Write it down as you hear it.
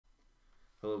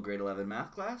Hello, grade 11 math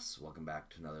class. Welcome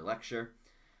back to another lecture.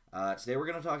 Today we're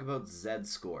going to talk about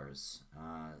z-scores.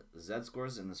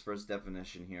 Z-scores in this first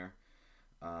definition here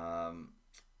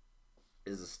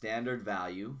is a standard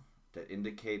value that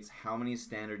indicates how many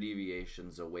standard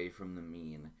deviations away from the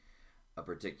mean a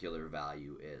particular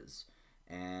value is.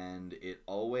 And it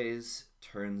always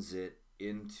turns it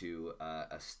into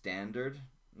a standard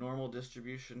normal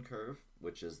distribution curve,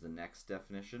 which is the next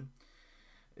definition.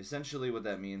 Essentially what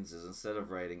that means is instead of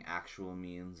writing actual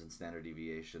means and standard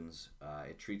deviations,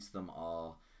 it treats them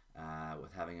all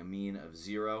with having a mean of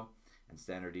 0 and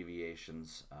standard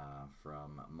deviations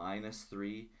from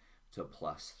 -3 to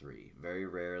 +3. Very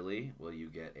rarely will you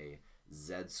get a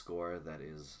z-score that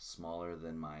is smaller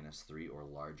than -3 or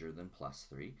larger than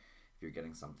 +3. If you're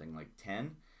getting something like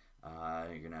 10,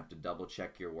 you're going to have to double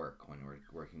check your work when we're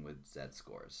working with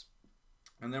z-scores.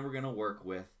 And then we're going to work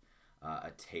with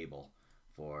a table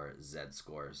for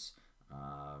z-scores,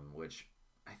 which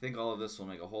I think all of this will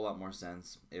make a whole lot more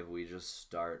sense if we just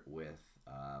start with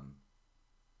an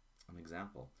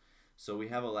example. So we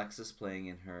have Alexis playing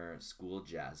in her school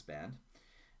jazz band,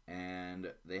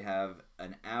 and they have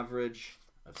an average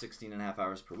of 16.5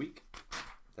 hours per week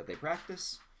that they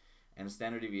practice, and a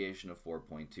standard deviation of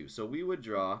 4.2. So we would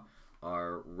draw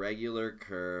our regular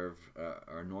curve,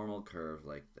 our normal curve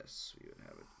like this. We would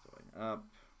have it going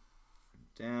up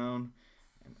and down.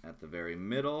 And at the very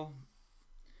middle,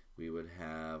 we would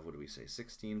have, what do we say,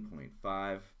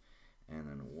 16.5, and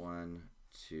then 1,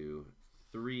 2,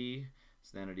 3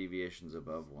 standard deviations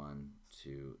above, 1,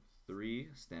 2,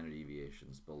 3 standard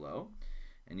deviations below.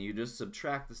 And you just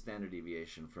subtract the standard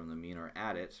deviation from the mean or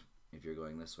add it if you're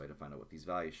going this way to find out what these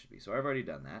values should be. So I've already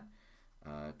done that.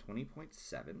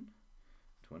 20.7,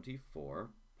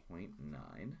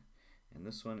 24.9, and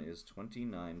this one is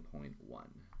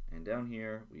 29.1. And down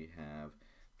here we have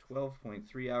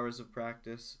 12.3 hours of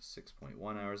practice,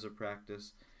 6.1 hours of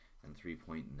practice, and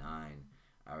 3.9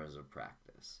 hours of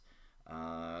practice.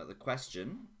 The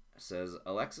question says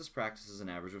Alexis practices an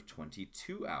average of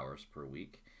 22 hours per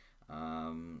week.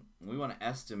 We want to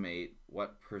estimate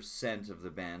what percent of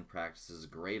the band practices a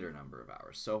greater number of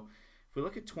hours. So if we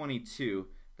look at 22,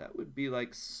 that would be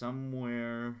like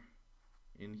somewhere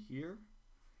in here,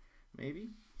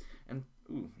 maybe. And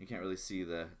ooh, you can't really see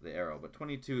the arrow, but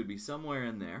 22 would be somewhere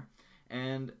in there.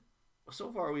 And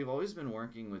so far we've always been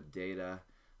working with data.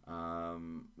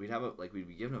 We'd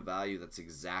be given a value that's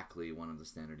exactly one of the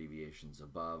standard deviations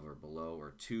above or below,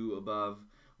 or 2 above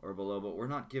or below, but we're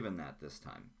not given that this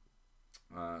time.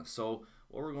 So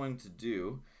what we're going to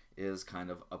do is kind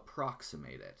of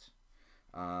approximate it.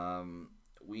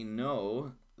 We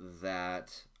know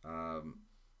that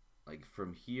like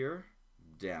from here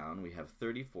down we have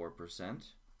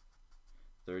 34%,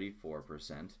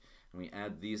 and we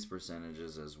add these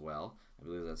percentages as well. I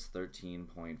believe that's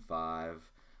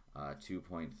 13.5,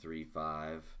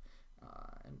 2.35,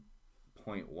 and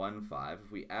 0.15.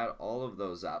 If we add all of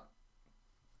those up,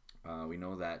 we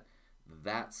know that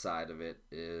that side of it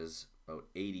is about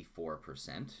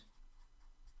 84%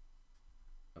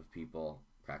 of people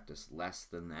practice less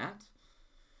than that.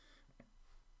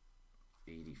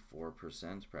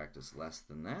 84% practice less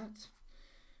than that.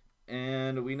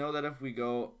 And we know that if we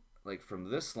go like from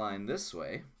this line this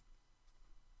way,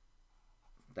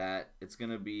 that it's going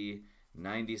to be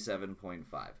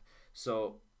 97.5.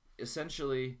 So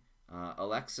essentially,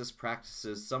 Alexis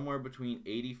practices somewhere between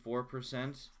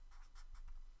 84%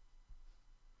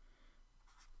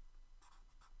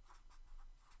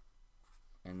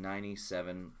 and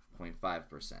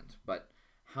 97.5%. But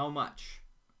how much,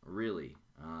 really?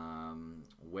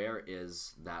 Where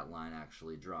is that line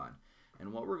actually drawn?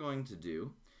 And what we're going to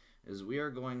do is we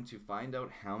are going to find out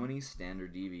how many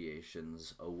standard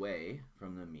deviations away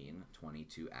from the mean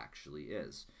 22 actually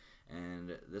is.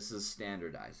 And this is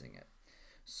standardizing it.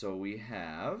 So we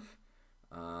have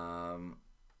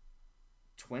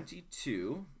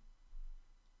 22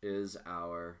 is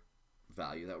our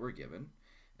value that we're given.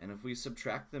 And if we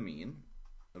subtract the mean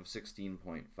of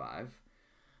 16.5,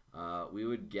 we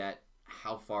would get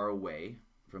how far away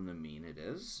from the mean it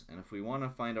is. And if we want to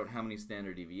find out how many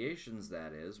standard deviations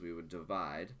that is, we would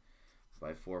divide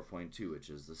by 4.2, which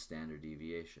is the standard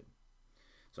deviation.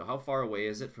 So how far away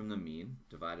is it from the mean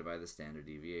divided by the standard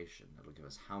deviation? That'll give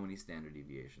us how many standard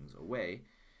deviations away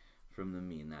from the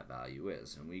mean that value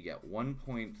is. And we get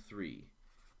 1.3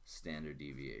 standard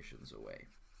deviations away.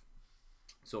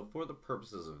 So for the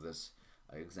purposes of this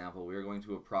example, we are going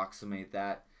to approximate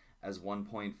that as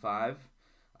 1.5.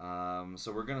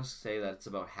 So we're going to say that it's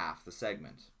about half the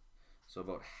segment. So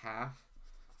about half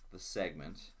the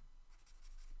segment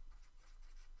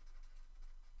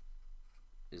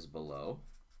is below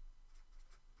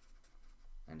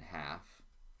and half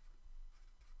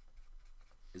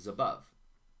is above.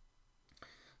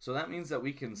 So that means that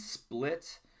we can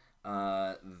split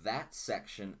that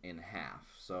section in half.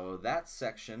 So that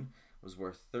section was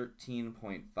worth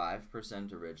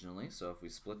 13.5% originally. So if we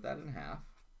split that in half,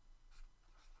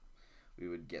 we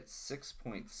would get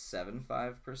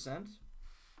 6.75%.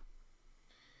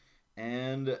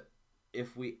 And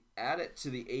if we add it to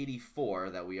the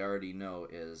 84 that we already know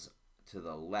is to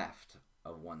the left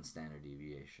of 1 standard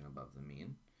deviation above the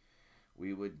mean,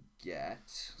 we would get,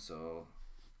 so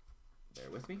bear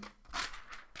with me,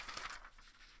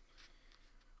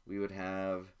 we would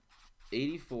have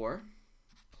 84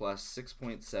 plus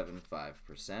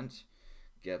 6.75%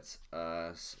 gets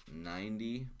us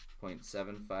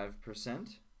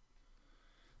 90.75%.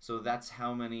 So that's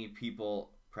how many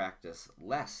people practice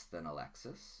less than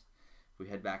Alexis. If we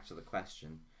head back to the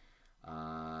question,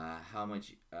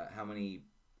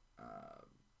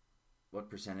 what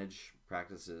percentage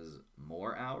practices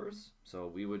more hours? So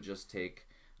we would just take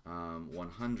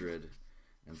 100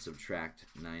 and subtract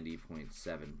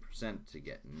 90.7% to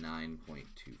get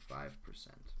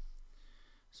 9.25%.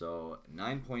 So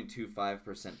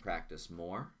 9.25% practice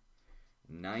more,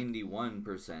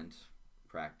 91%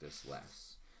 practice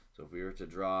less. So if we were to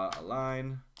draw a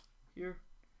line here,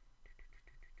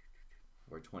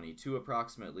 where 22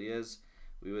 approximately is,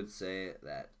 we would say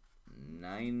that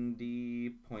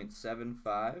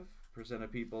 90.75%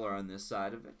 of people are on this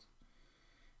side of it.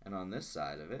 And on this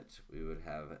side of it, we would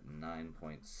have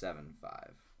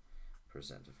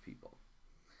 9.75% of people.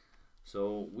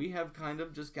 So we have kind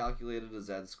of just calculated a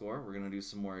z-score. We're going to do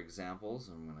some more examples,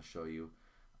 and I'm going to show you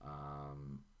a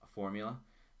formula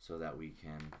so that we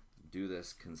can do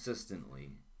this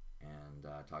consistently and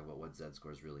talk about what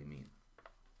z-scores really mean.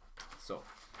 So,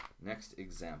 next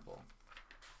example.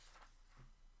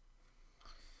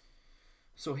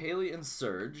 So Haley and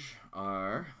Serge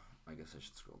are, I guess I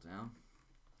should scroll down.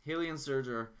 Haley and Serge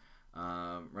are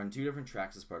run 2 different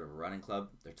tracks as part of a running club.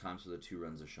 Their times for the 2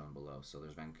 runs are shown below. So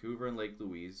there's Vancouver and Lake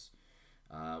Louise.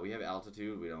 We have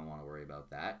altitude. We don't want to worry about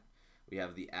that. We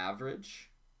have the average.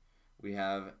 We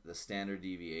have the standard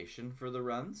deviation for the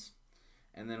runs.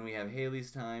 And then we have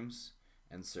Haley's times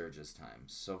and Serge's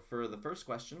times. So for the first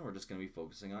question, we're just going to be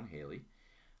focusing on Haley.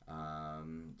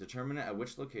 Determine at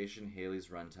which location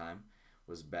Haley's run time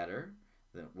was better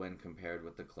than when compared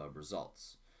with the club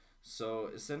results. So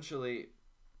essentially,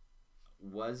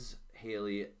 was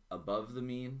Haley above the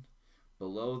mean,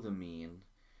 below the mean,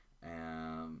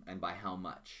 and by how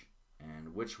much?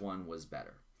 And which one was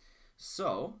better?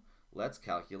 So let's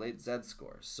calculate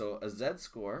z-score. So a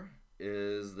z-score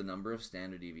is the number of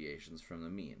standard deviations from the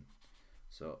mean.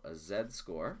 So a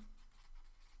z-score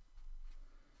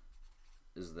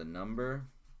is the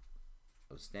number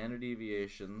of standard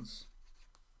deviations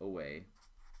away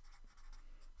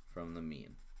from the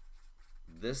mean.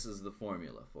 This is the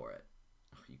formula for it.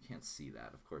 Oh, you can't see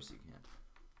that. Of course you can't.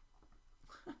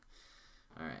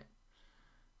 All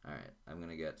right, I'm going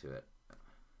to get to it.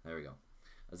 There we go.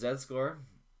 A z-score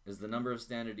is the number of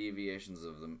standard deviations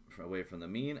of them away from the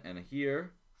mean, and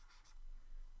here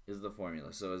is the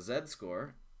formula. So a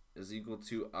z-score is equal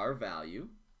to our value,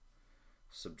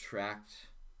 subtract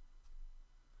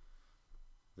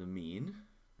the mean,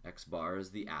 x bar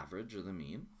is the average or the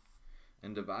mean,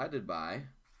 and divided by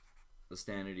the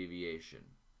standard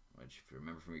deviation, which, if you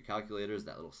remember from your calculator, is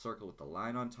that little circle with the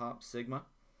line on top, sigma.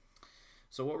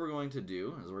 So what we're going to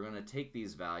do is we're going to take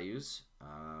these values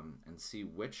and see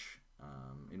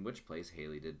in which place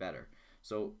Haley did better.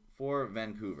 So for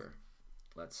Vancouver,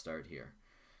 let's start here.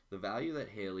 The value that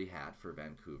Haley had for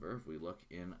Vancouver, if we look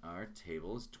in our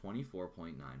table, is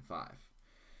 24.95.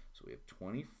 So we have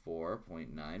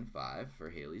 24.95 for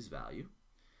Haley's value.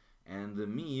 And the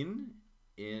mean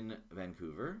in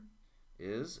Vancouver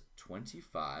is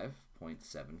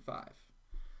 25.75.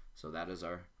 So that is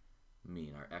our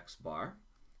mean, our x bar.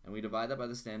 And we divide that by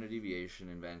the standard deviation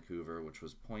in Vancouver, which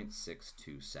was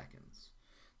 0.62 seconds.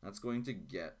 That's going to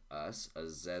get us a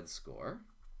z-score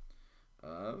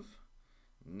of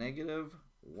negative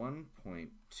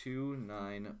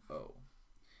 1.290.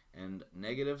 And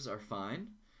negatives are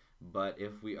fine, but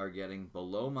if we are getting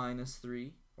below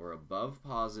 -3 or above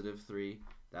 +3,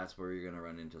 that's where you're going to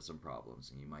run into some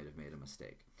problems and you might have made a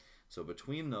mistake. So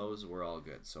between those, we're all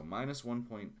good. So minus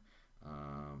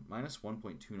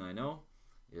 1.290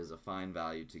 is a fine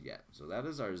value to get. So that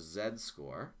is our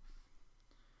z-score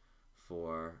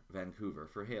for Vancouver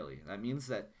for Haley. That means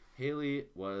that Haley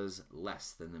was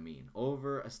less than the mean,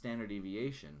 over a standard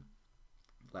deviation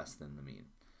less than the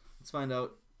mean. Let's find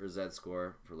out her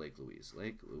z-score for Lake Louise.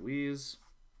 Lake Louise,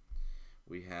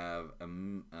 we have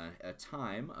a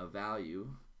time, a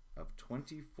value of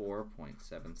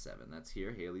 24.77. That's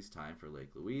here, Haley's time for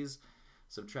Lake Louise.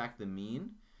 Subtract the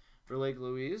mean for Lake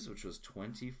Louise, which was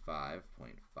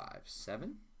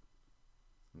 25.57.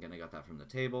 Again, I got that from the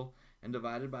table. And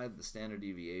divided by the standard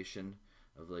deviation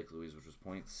of Lake Louise, which was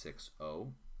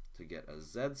 0.60, to get a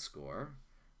z-score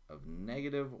of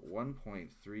negative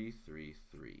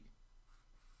 1.333.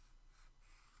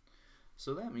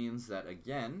 So that means that,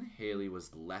 again, Haley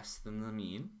was less than the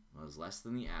mean, was less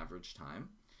than the average time,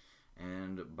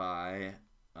 and by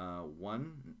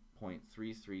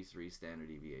 1.333 standard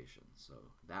deviation, so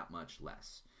that much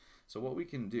less. So what we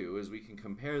can do is we can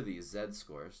compare these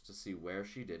z-scores to see where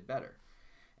she did better.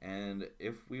 And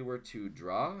if we were to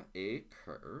draw a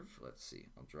curve, let's see,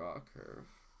 I'll draw a curve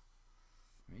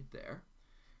right there.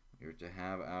 We were to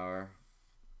have our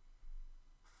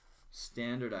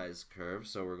standardized curve,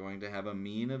 so we're going to have a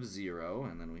mean of 0,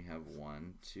 and then we have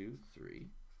 1, 2, 3.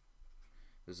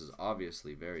 This is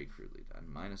obviously very crudely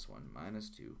done. -1,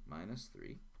 -2,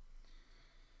 -3.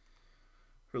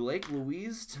 Her Lake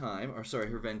Louise time, or sorry,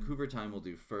 her Vancouver time we'll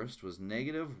do first, was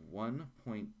negative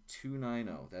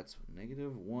 1.290. That's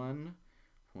negative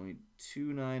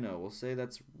 1.290. We'll say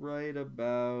that's right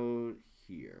about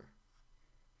here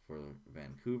for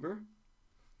Vancouver.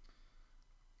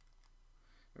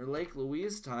 Her Lake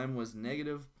Louise time was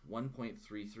negative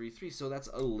 1.333, so that's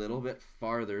a little bit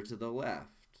farther to the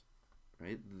left.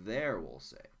 Right there, we'll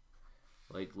say.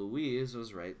 Lake Louise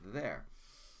was right there.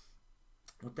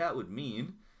 What that would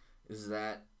mean is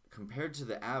that compared to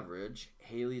the average,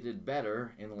 Haley did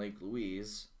better in Lake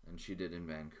Louise than she did in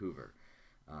Vancouver.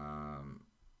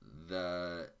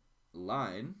 The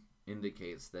line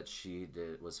indicates that she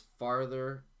was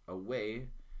farther away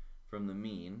from the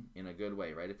mean in a good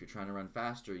way, right? If you're trying to run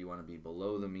faster, you want to be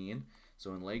below the mean.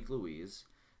 So in Lake Louise,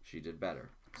 she did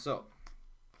better. So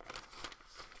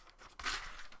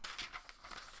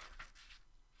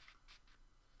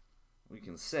we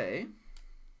can say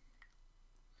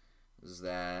is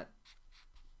that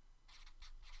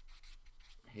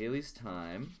Haley's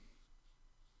time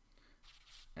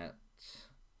at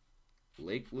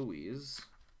Lake Louise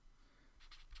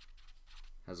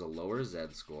has a lower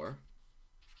z-score,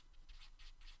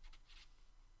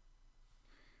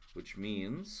 which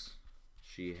means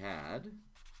she had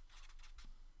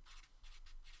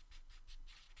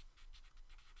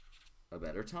a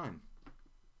better time.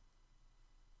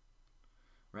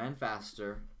 Ran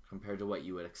faster compared to what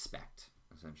you would expect,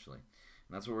 essentially.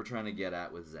 And that's what we're trying to get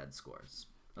at with z-scores.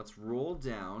 Let's roll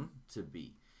down to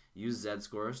B. Use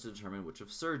z-scores to determine which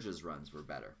of Serge's runs were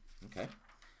better. Okay,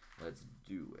 let's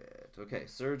do it. Okay,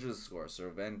 Serge's score. So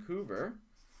Vancouver,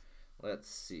 let's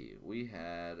see. We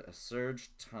had a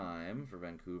surge time for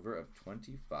Vancouver of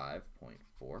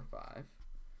 25.45.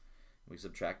 We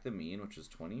subtract the mean, which is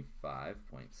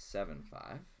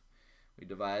 25.75. We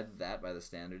divide that by the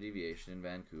standard deviation in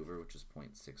Vancouver, which is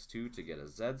 0.62, to get a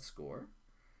z-score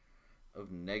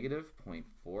of negative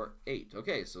 0.48.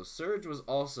 Okay, so surge was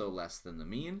also less than the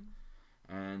mean,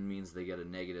 and means they get a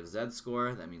negative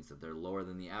z-score. That means that they're lower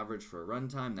than the average for a run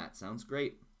time. That sounds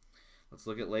great. Let's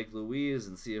look at Lake Louise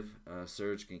and see if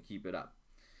surge can keep it up.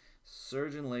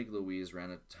 Surge in Lake Louise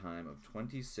ran a time of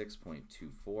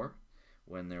 26.24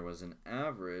 when there was an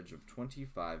average of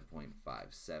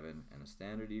 25.57 and a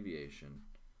standard deviation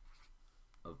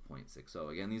of 0.60.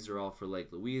 Again, these are all for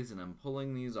Lake Louise, and I'm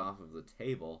pulling these off of the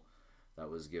table that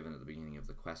was given at the beginning of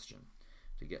the question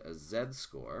to get a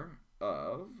z-score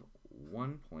of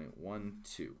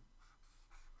 1.12.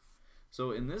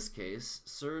 So in this case,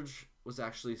 surge was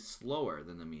actually slower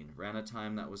than the mean, ran a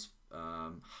time that was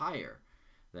higher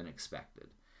than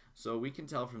expected. So we can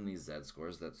tell from these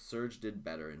z-scores that surge did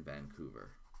better in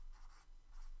Vancouver.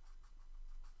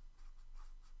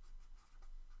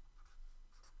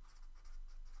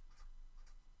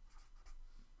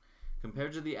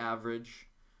 Compared to the average,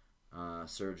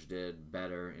 surge did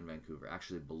better in Vancouver.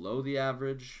 Actually below the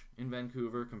average in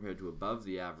Vancouver compared to above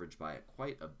the average by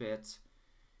quite a bit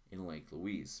in Lake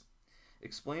Louise.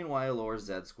 Explain why a lower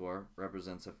z-score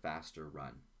represents a faster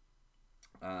run.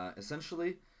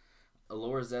 Essentially, a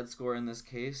lower z-score in this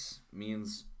case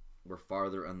means we're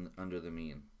farther under the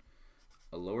mean.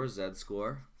 A lower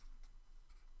z-score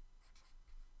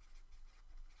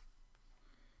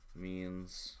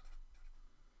means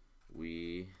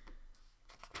we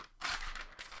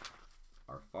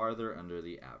are farther under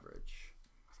the average.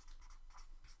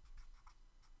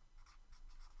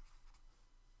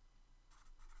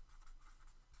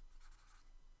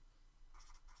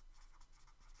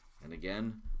 And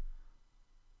again,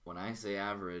 when I say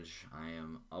average, I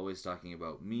am always talking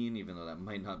about mean, even though that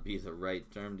might not be the right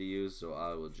term to use, so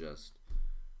I will just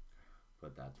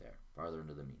put that there, farther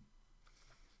into the mean.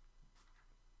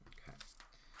 Okay,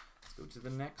 let's go to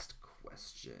the next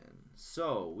question.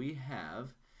 So we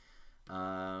have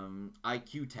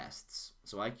IQ tests.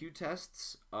 So IQ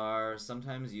tests are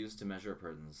sometimes used to measure a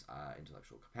person's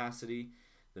intellectual capacity.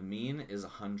 The mean is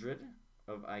 100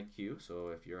 of IQ, so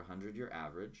if you're 100, you're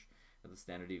average, with a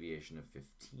standard deviation of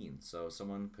 15. So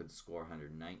someone could score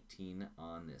 119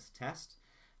 on this test.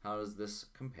 How does this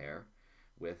compare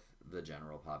with the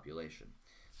general population?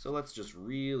 So let's just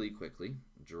really quickly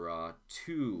draw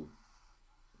two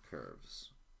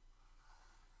curves.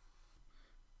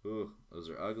 Ooh, those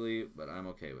are ugly, but I'm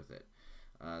okay with it.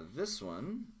 This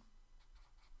one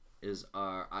is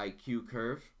our IQ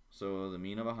curve, so the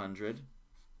mean of 100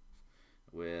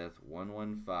 with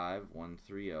 115,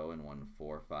 130, and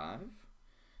 145.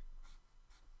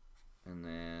 And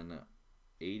then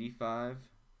 85,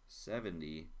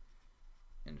 70,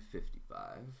 and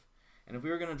 55. And if we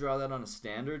were going to draw that on a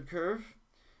standard curve,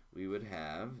 we would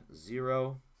have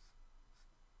 0,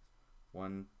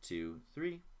 1, 2,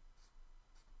 3,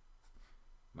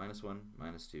 minus 1,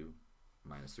 minus 2,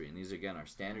 minus 3. And these, again, are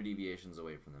standard deviations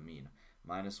away from the mean.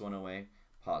 Minus 1 away,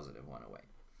 positive 1 away.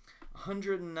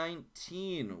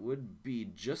 119 would be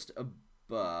just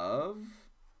above,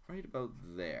 right about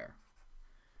there.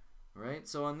 Right?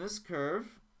 So on this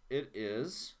curve, it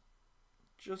is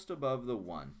just above the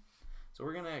 1. So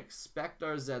we're going to expect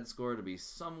our z-score to be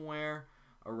somewhere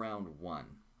around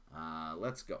 1.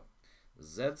 Let's go.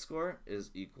 Z-score is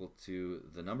equal to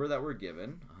the number that we're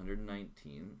given,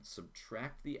 119,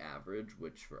 subtract the average,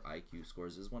 which for IQ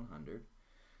scores is 100,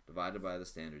 divided by the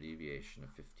standard deviation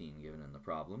of 15 given in the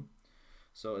problem.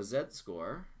 So a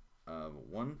z-score of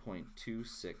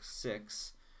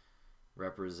 1.266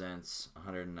 represents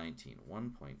 119,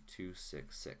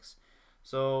 1.266.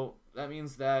 So that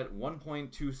means that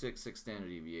 1.266 standard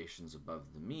deviations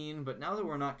above the mean, but now that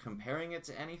we're not comparing it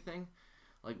to anything,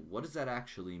 like what does that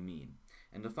actually mean?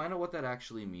 And to find out what that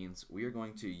actually means, we are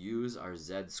going to use our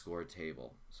z-score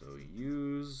table. So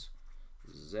use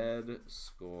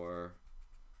z-score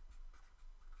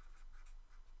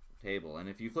table. And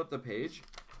if you flip the page,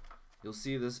 you'll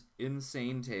see this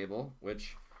insane table,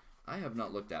 which I have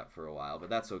not looked at for a while, but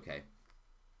that's okay.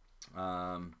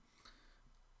 A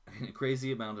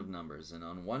crazy amount of numbers. And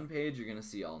on one page, you're going to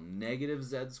see all negative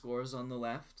z-scores on the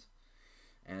left.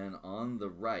 And on the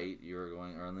right, or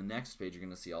on the next page, you're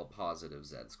going to see all positive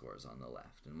z-scores on the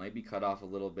left. It might be cut off a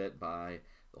little bit by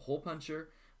the hole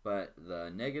puncher, but the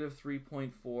negative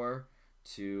 3.4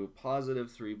 to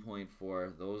positive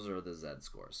 3.4, those are the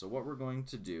z-scores. So what we're going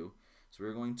to do is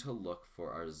we're going to look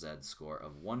for our z-score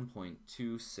of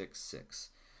 1.266.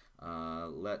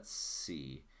 Let's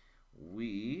see.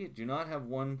 We do not have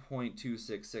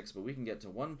 1.266, but we can get to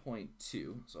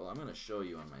 1.2. So I'm going to show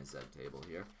you on my z table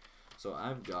here. So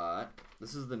I've got,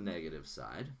 this is the negative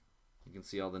side. You can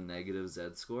see all the negative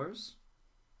z-scores.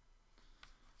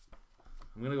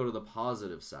 I'm going to go to the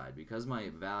positive side because my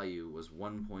value was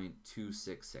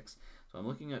 1.266. So I'm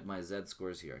looking at my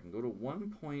z-scores here. I can go to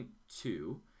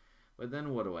 1.2, but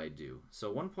then what do?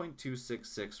 So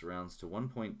 1.266 rounds to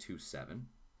 1.27. You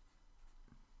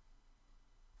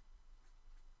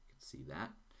can see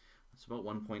that. It's about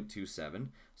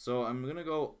 1.27. So I'm going to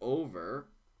go over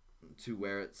to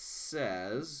where it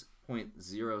says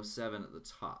 0.07 at the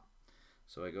top.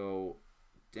 So I go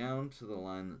down to the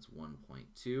line that's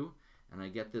 1.2, and I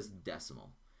get this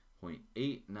decimal,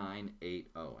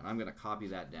 0.8980. And I'm going to copy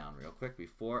that down real quick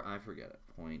before I forget it,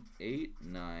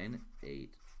 0.8980.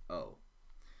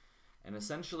 And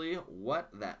essentially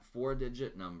what that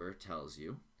 4-digit number tells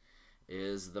you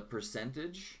is the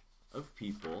percentage of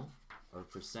people, or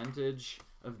percentage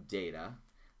of data,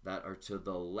 that are to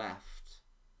the left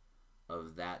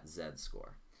of that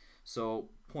z-score.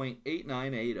 So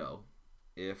 0.8980,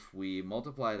 if we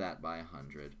multiply that by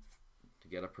 100 to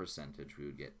get a percentage, we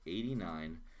would get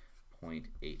 89.8%.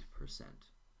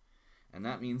 And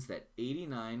that means that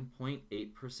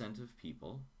 89.8% of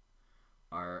people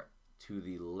are to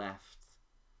the left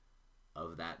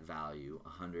of that value,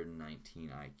 119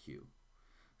 IQ.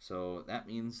 So that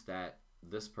means that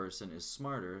this person is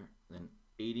smarter than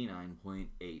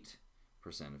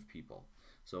 89.8% of people.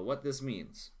 So what this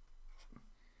means,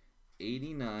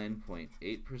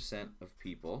 89.8% of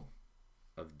people,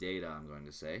 of data I'm going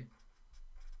to say,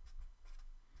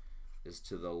 is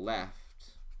to the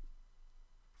left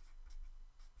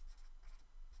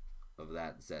of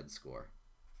that z-score.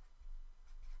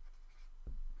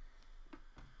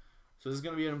 So this is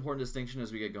going to be an important distinction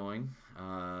as we get going,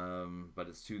 but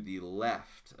it's to the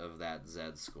left of that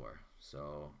z-score.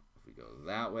 So if we go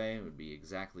that way, it would be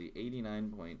exactly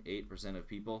 89.8% of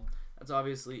people. That's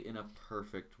obviously in a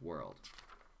perfect world.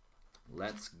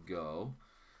 Let's go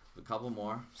a couple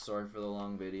more. Sorry for the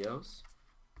long videos.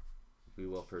 We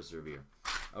will persevere.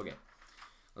 Okay,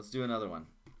 let's do another one.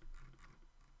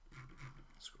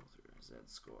 Scroll through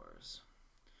z-scores.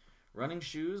 Running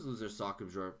shoes lose their sock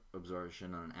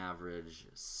absorption on an average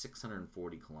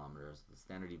 640 kilometers, the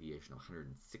standard deviation of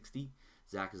 160.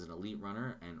 Zach is an elite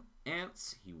runner, and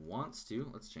Ants, he wants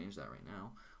to, let's change that right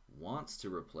now, wants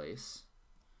to replace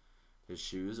his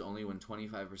shoes only when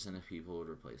 25% of people would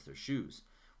replace their shoes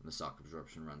when the sock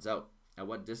absorption runs out. At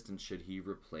what distance should he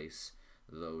replace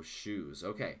those shoes?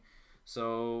 Okay,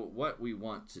 so what we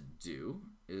want to do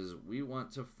is we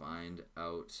want to find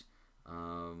out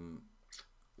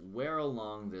where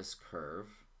along this curve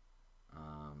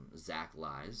Zach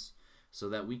lies, so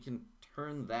that we can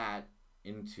turn that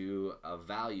into a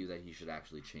value that he should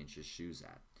actually change his shoes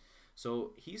at.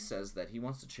 So he says that he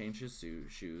wants to change his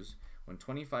shoes when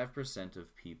 25%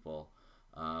 of people,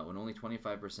 when only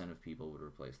 25% of people would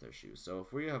replace their shoes. So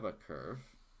if we have a curve,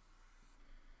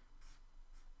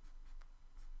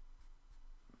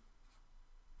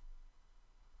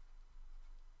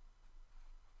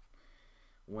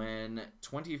 when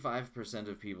 25%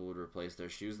 of people would replace their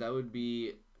shoes, that would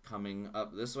be coming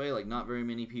up this way, like not very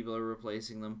many people are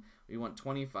replacing them. We want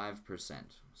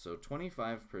 25%, so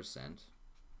 25%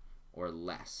 or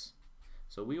less.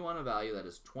 So we want a value that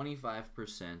is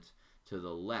 25% to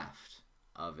the left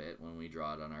of it when we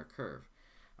draw it on our curve.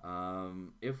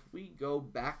 If we go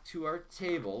back to our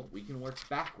table, we can work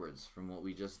backwards from what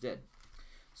we just did.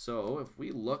 So if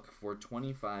we look for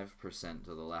 25%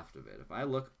 to the left of it, if I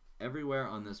look everywhere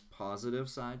on this positive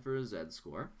side for a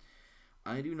z-score,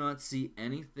 I do not see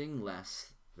anything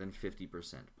less than 50%,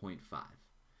 0.5.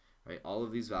 Right? All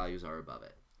of these values are above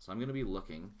it. So I'm going to be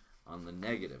looking on the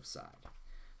negative side.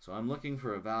 So I'm looking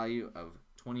for a value of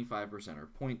 25% or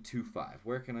 0.25.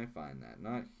 Where can I find that?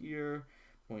 Not here,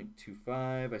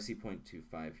 0.25. I see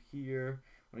 0.25 here.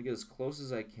 When I get as close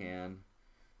as I can,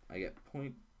 I get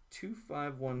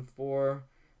 0.2514,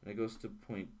 and it goes to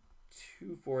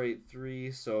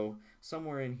 0.2483, so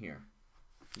somewhere in here.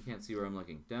 You can't see where I'm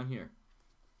looking. Down here.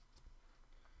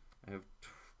 I have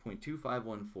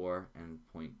 0.2514 and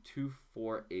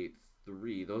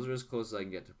 0.2483. Those are as close as I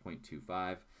can get to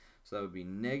 0.25. So that would be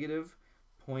negative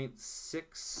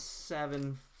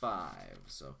 0.675.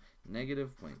 So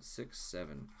negative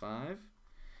 0.675.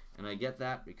 And I get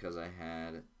that because I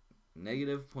had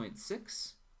negative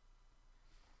 0.6.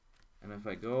 And if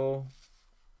I go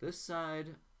this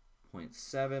side,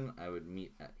 0.7, I would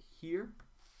meet at here.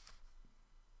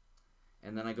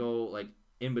 And then I go like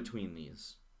in between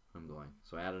these. I'm going.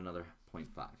 So I add another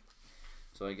 0.5.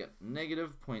 So I get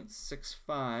negative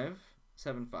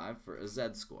 0.6575 for a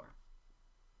z-score.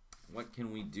 What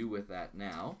can we do with that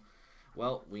now?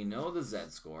 Well, we know the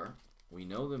z-score, we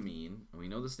know the mean, and we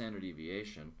know the standard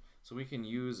deviation, so we can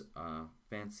use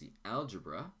fancy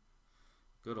algebra,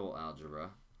 good old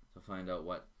algebra, to find out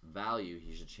what value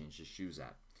he should change his shoes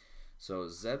at. So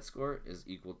z-score is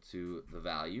equal to the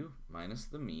value minus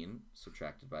the mean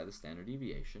subtracted by the standard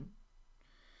deviation.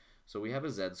 So we have a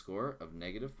z-score of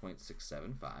negative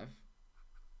 0.675.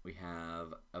 We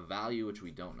have a value which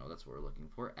we don't know, that's what we're looking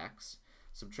for, x.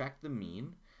 Subtract the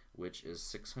mean, which is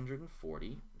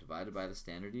 640, divided by the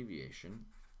standard deviation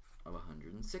of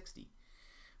 160.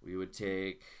 We would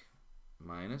take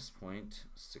minus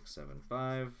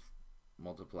 0.675,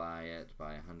 multiply it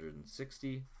by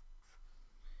 160,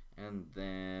 and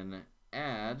then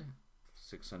add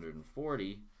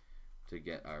 640 to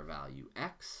get our value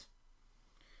x.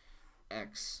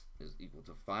 X is equal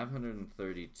to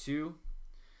 532.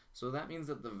 So that means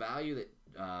that the value that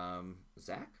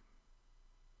Zach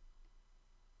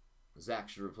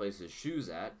should replace his shoes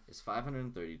at is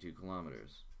 532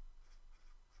 kilometers.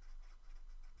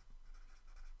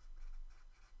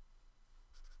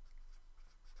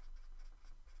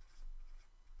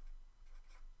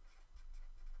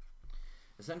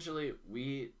 Essentially,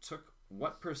 we took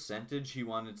what percentage he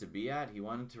wanted to be at. He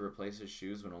wanted to replace his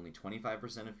shoes when only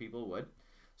 25% of people would.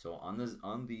 So on the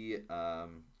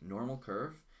normal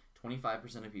curve,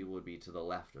 25% of people would be to the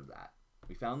left of that.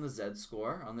 We found the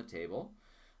z-score on the table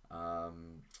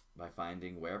by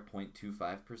finding where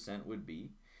 0.25% would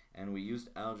be, and we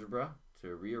used algebra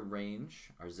to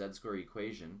rearrange our z-score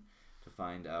equation to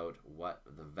find out what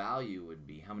the value would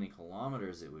be, how many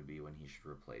kilometers it would be when he should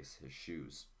replace his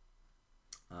shoes.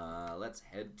 Let's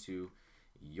head to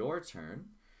your turn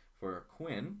for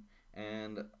Quinn,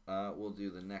 and we'll do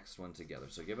the next one together.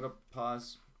 So give it a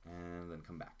pause and then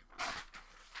come back.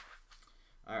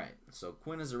 All right, so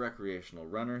Quinn is a recreational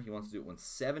runner. He wants to do it when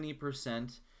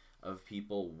 70% of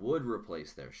people would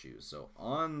replace their shoes. So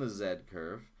on the Z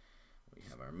curve, we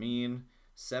have our mean.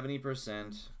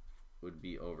 70% would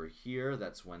be over here.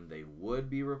 That's when they would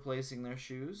be replacing their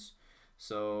shoes.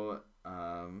 So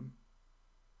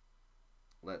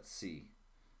let's see.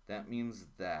 That means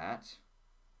that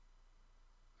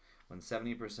when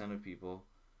 70% of people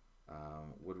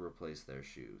would replace their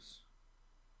shoes.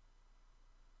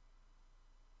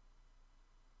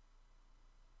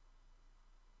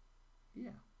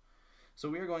 Yeah. So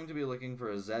we are going to be looking for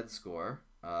a Z-score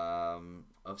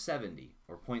of 70,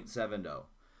 or 0.70.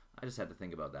 I just had to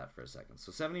think about that for a second.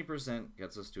 So 70%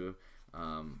 gets us to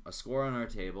a score on our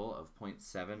table of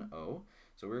 0.70.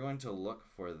 So we're going to look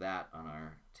for that on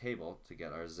our table to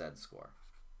get our Z-score.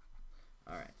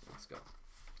 All right, let's go.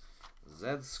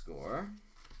 Z-score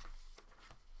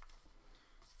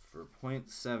for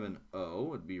 0.70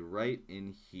 would be right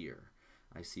in here.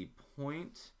 I see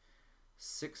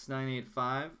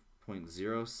 0.6985,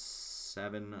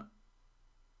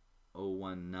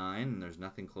 0.07019, and there's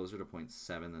nothing closer to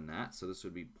 0.7 than that. So this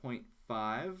would be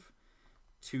 0.525,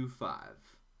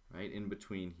 right in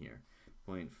between here.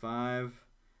 0.525.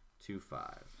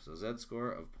 So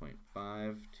Z-score of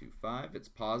 0.525. It's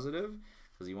positive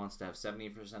because he wants to have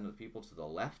 70% of the people to the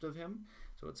left of him.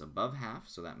 So it's above half,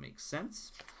 so that makes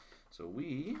sense. So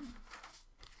we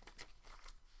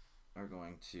are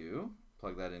going to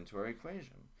plug that into our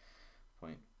equation.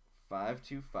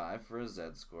 0.525 for a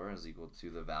Z-score is equal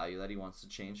to the value that he wants to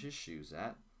change his shoes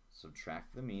at.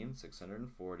 Subtract the mean,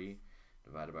 640,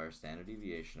 divided by our standard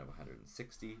deviation of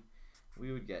 160.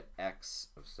 We would get X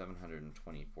of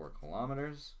 724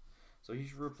 kilometers. So he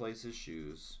should replace his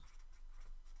shoes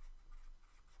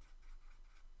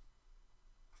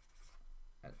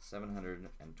at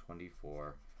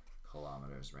 724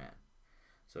 kilometers ran.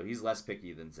 So he's less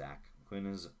picky than Zach. Quinn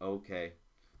is okay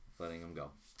with letting him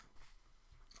go.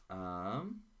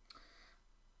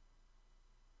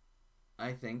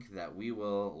 I think that we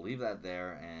will leave that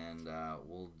there, and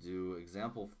we'll do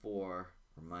example 4.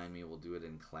 Remind me, we'll do it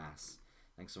in class.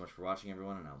 Thanks so much for watching,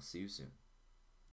 everyone, and I will see you soon.